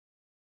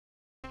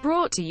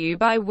Brought to you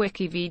by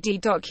WikiVD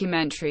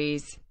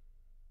Documentaries.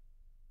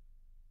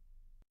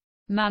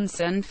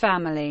 Manson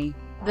Family.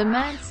 The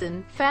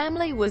Manson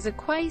family was a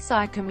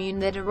quasi-commune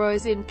that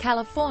arose in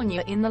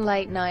California in the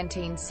late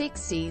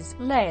 1960s,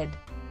 led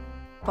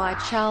by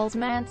Charles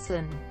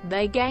Manson.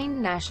 They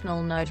gained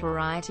national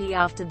notoriety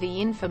after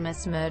the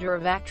infamous murder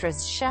of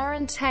actress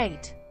Sharon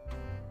Tate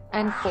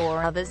and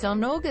 4 others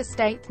on August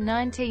 8,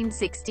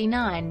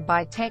 1969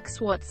 by Tex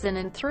Watson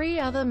and 3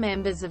 other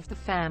members of the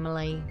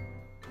family.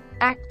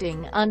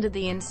 Acting under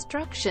the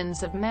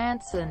instructions of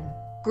Manson,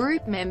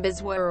 group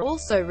members were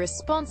also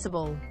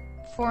responsible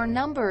for a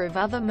number of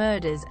other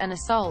murders and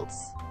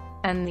assaults,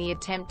 and the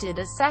attempted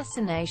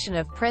assassination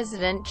of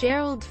President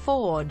Gerald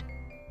Ford.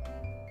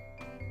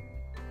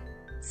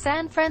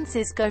 San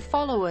Francisco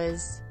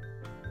followers.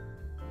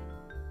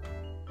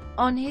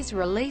 On his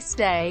release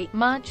day,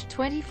 March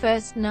 21,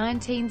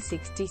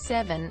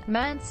 1967,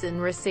 Manson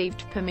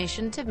received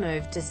permission to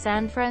move to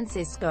San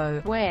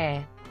Francisco,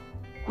 where,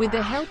 with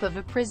the help of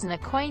a prison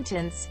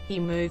acquaintance, he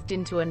moved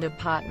into an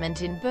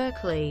apartment in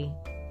Berkeley.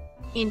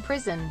 In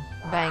prison,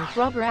 bank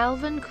robber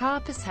Alvin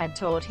Karpis had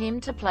taught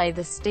him to play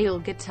the steel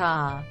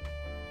guitar.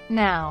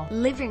 Now,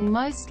 living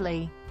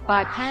mostly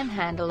by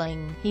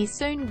panhandling, he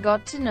soon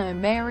got to know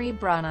Mary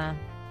Brunner,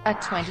 a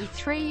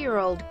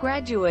 23-year-old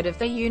graduate of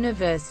the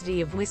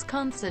University of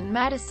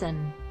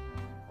Wisconsin-Madison.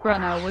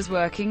 Brunner was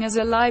working as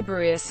a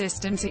library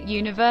assistant at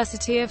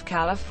University of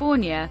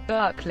California,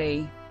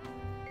 Berkeley,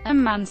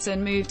 and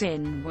Manson moved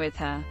in with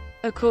her.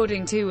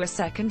 According to a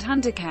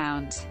second-hand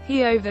account,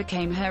 he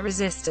overcame her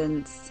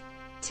resistance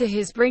to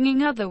his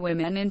bringing other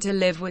women in to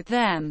live with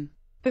them.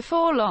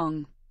 Before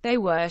long, they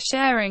were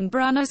sharing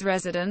Brunner's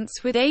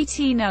residence with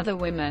 18 other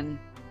women.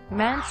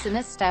 Manson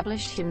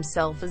established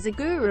himself as a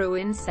guru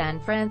in San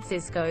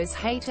Francisco's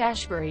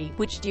Haight-Ashbury,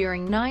 which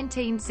during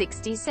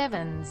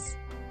 1967's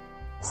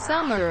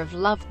Summer of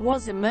Love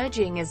was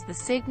emerging as the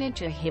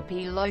signature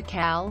hippie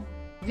locale.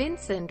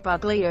 Vincent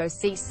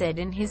Bugliosi said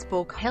in his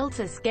book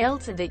Helter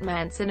Skelter that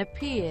Manson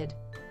appeared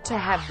to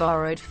have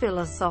borrowed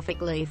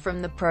philosophically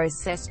from the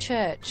Process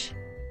Church,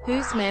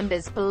 whose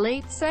members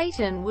believed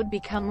Satan would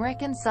become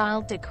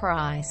reconciled to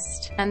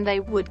Christ, and they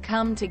would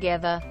come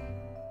together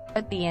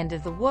at the end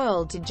of the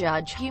world to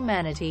judge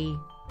humanity.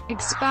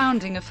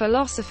 Expounding a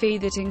philosophy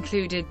that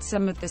included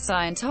some of the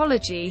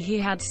Scientology he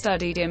had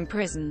studied in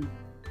prison.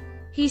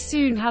 He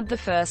soon had the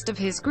first of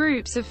his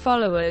groups of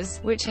followers,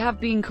 which have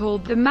been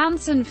called the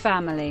Manson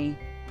Family,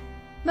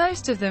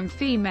 most of them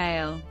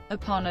female.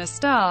 Upon a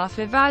staff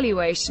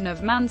evaluation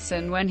of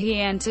Manson when he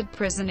entered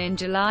prison in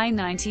July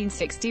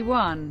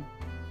 1961,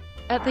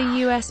 at the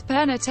U.S.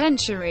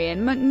 Penitentiary in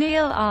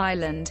McNeil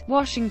Island,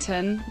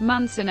 Washington,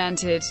 Manson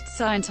entered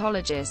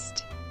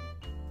Scientologist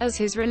as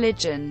his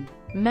religion.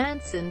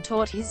 Manson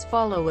taught his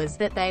followers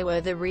that they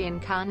were the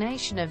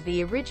reincarnation of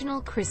the original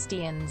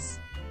Christians,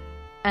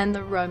 and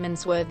the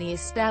Romans were the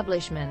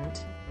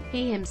establishment.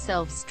 He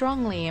himself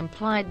strongly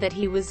implied that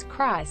he was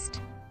Christ.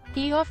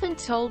 He often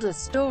told a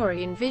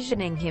story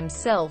envisioning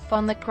himself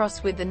on the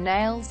cross with the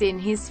nails in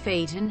his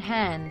feet and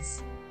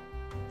hands.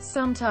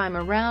 Sometime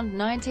around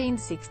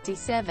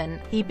 1967,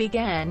 he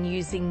began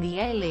using the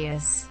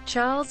alias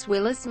Charles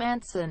Willis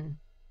Manson.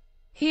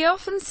 He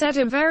often said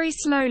him very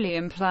slowly,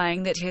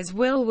 implying that his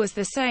will was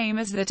the same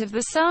as that of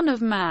the Son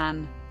of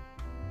Man.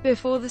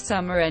 Before the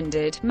summer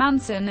ended,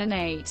 Manson and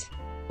 8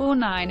 or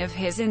 9 of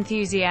his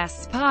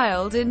enthusiasts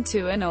piled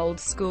into an old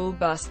school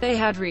bus they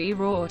had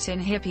rewrought in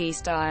hippie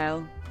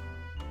style,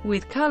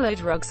 with colored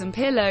rugs and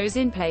pillows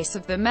in place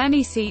of the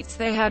many seats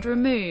they had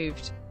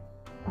removed.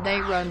 They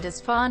roamed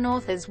as far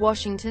north as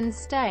Washington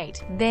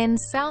state, then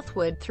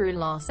southward through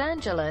Los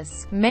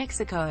Angeles,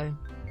 Mexico,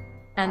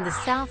 and the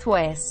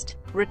southwest.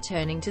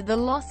 Returning to the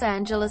Los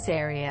Angeles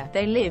area,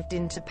 they lived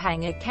in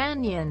Topanga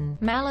Canyon,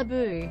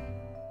 Malibu,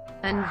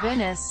 and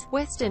Venice,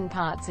 western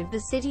parts of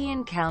the city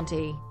and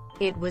county.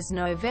 It was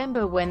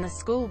November when the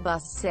school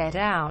bus set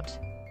out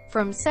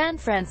from San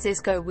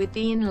Francisco with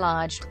the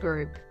enlarged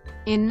group.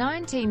 In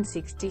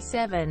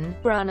 1967,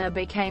 Brunner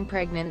became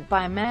pregnant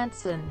by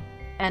Manson,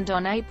 and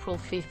on April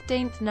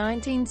 15,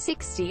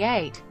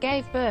 1968,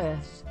 gave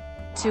birth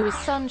to a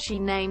son she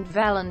named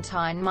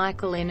Valentine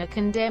Michael in a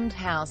condemned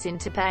house in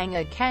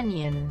Topanga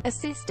Canyon,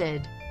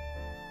 assisted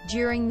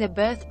during the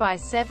birth by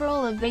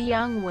several of the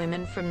young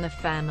women from the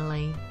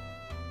family.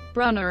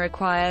 Brunner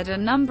acquired a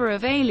number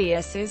of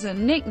aliases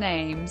and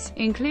nicknames,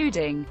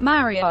 including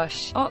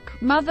Marioche, Ok,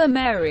 Mother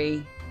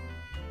Mary,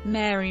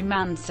 Mary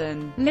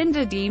Manson,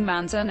 Linda D.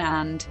 Manson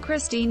and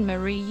Christine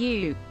Marie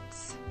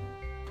Ukes.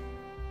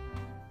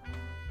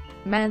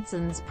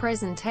 Manson's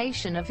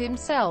presentation of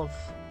himself.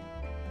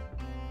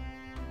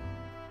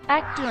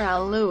 Actor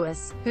Al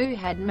Lewis, who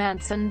had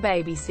Manson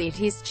babysit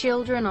his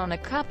children on a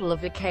couple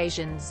of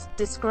occasions,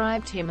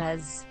 described him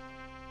as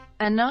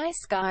a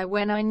nice guy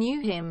when I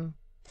knew him.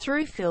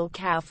 Through Phil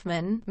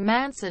Kaufman,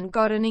 Manson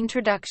got an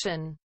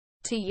introduction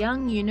to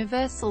young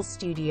Universal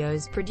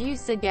Studios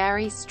producer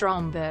Gary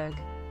Stromberg,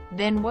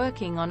 then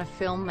working on a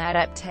film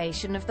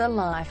adaptation of the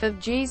life of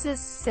Jesus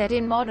set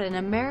in modern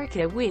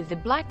America with the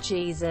Black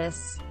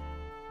Jesus.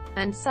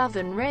 and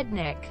Southern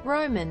redneck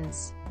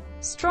Romans.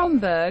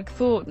 Stromberg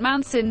thought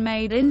Manson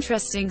made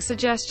interesting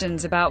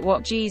suggestions about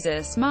what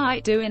Jesus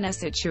might do in a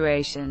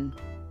situation,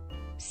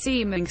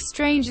 seeming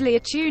strangely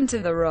attuned to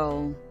the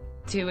role.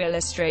 To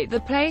illustrate the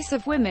place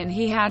of women,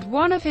 he had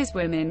one of his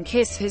women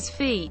kiss his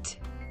feet,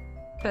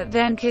 but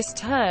then kissed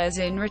hers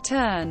in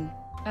return.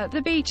 At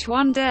the beach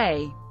one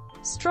day,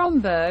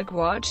 Stromberg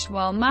watched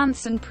while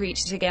Manson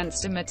preached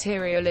against a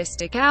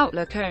materialistic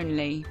outlook,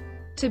 only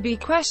to be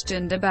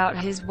questioned about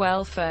his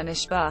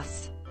well-furnished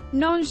bus.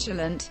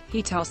 Nonchalant,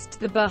 he tossed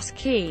the bus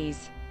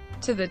keys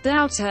to the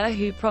doubter,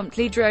 who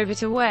promptly drove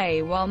it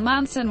away while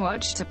Manson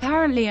watched,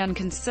 apparently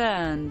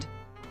unconcerned.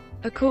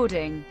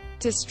 According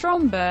to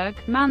Stromberg,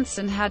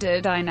 Manson had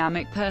a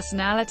dynamic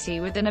personality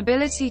with an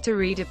ability to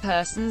read a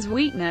person's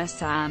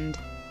weakness and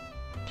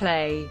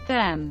play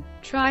them,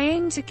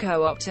 trying to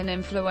co-opt an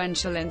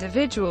influential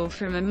individual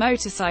from a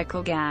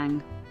motorcycle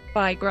gang.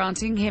 By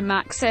granting him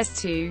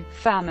access to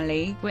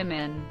family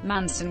women,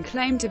 Manson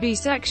claimed to be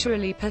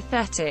sexually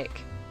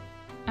pathetic,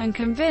 and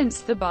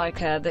convinced the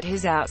biker that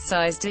his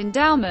outsized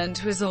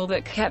endowment was all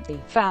that kept the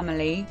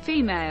family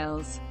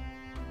females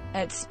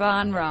at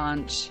Spahn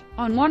Ranch.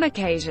 On one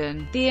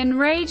occasion, the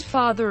enraged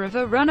father of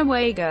a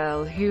runaway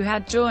girl who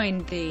had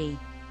joined the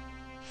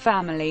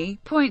family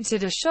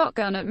pointed a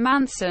shotgun at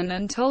Manson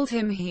and told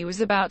him he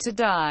was about to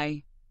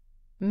die.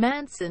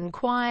 Manson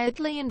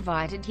quietly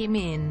invited him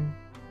in.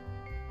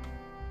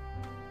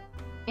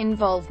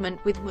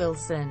 Involvement with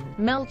Wilson,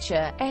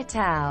 Melcher, et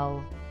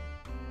al.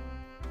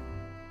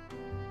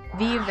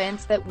 The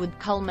events that would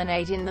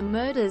culminate in the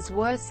murders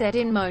were set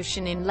in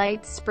motion in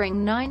late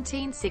spring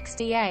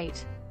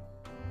 1968,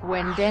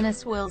 when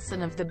Dennis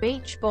Wilson of the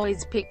Beach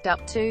Boys picked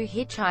up two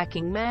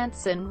hitchhiking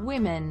Manson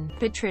women,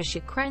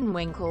 Patricia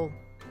Krenwinkel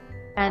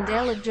and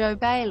Ella Jo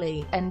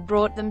Bailey, and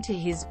brought them to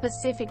his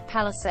Pacific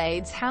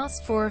Palisades house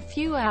for a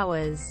few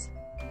hours.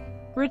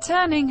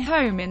 Returning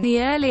home in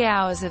the early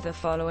hours of the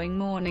following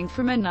morning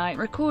from a night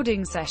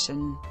recording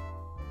session,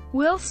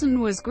 Wilson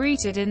was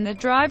greeted in the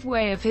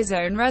driveway of his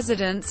own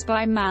residence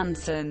by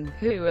Manson,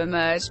 who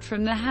emerged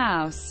from the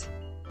house.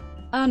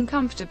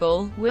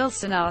 Uncomfortable,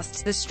 Wilson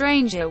asked the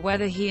stranger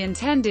whether he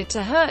intended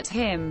to hurt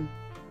him.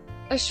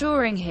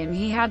 Assuring him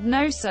he had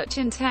no such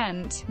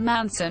intent,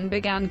 Manson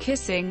began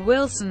kissing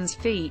Wilson's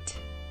feet.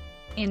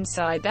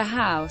 Inside the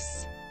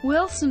house,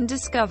 Wilson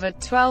discovered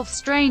 12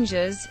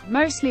 strangers,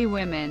 mostly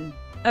women.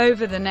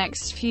 Over the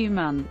next few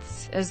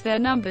months, as their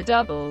number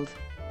doubled,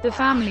 the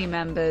family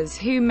members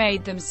who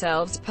made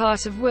themselves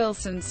part of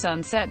Wilson's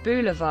Sunset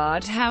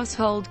Boulevard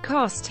household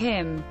cost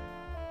him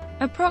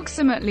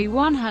approximately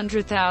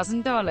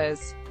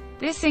 $100,000.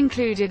 This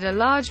included a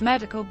large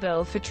medical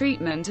bill for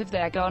treatment of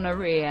their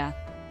gonorrhea,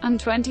 and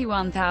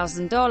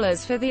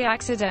 $21,000 for the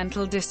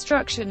accidental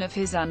destruction of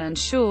his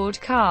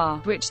uninsured car,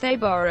 which they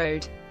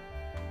borrowed.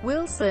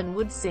 Wilson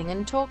would sing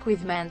and talk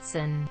with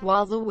Manson,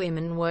 while the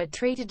women were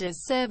treated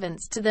as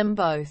servants to them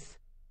both.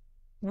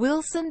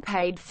 Wilson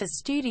paid for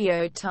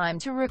studio time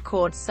to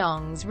record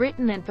songs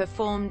written and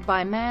performed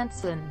by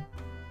Manson.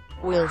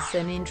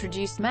 Wilson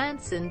introduced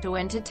Manson to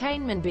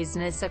entertainment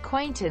business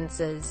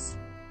acquaintances.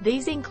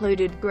 These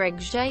included Greg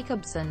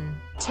Jacobson,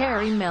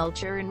 Terry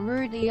Melcher and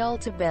Rudy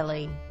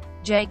Altobelli.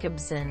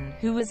 Jacobson,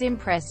 who was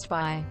impressed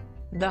by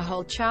the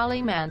whole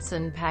Charlie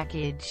Manson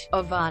package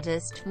of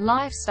artist,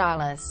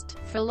 lifestylist,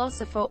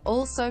 philosopher,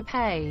 also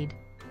paid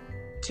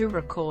to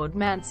record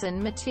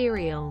Manson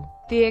material.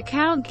 The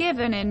account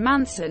given in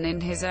Manson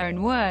in his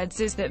own words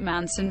is that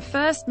Manson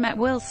first met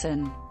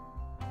Wilson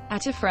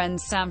at a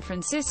friend's San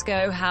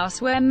Francisco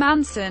house where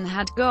Manson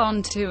had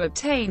gone to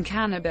obtain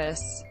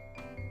cannabis.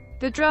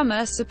 The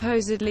drummer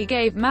supposedly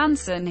gave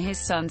Manson his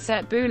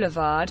Sunset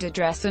Boulevard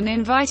address and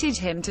invited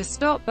him to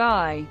stop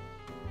by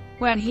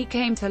when he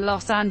came to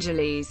Los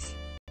Angeles.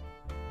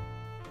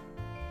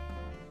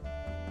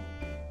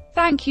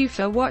 Thank you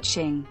for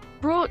watching.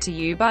 Brought to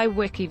you by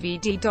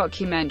WikiVD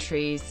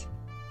Documentaries.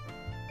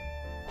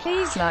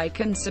 Please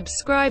like and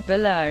subscribe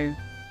below.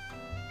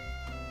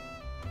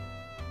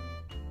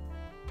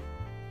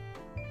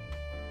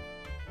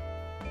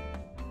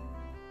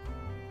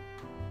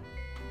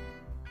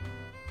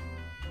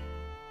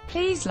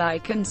 Please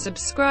like and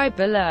subscribe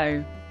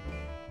below.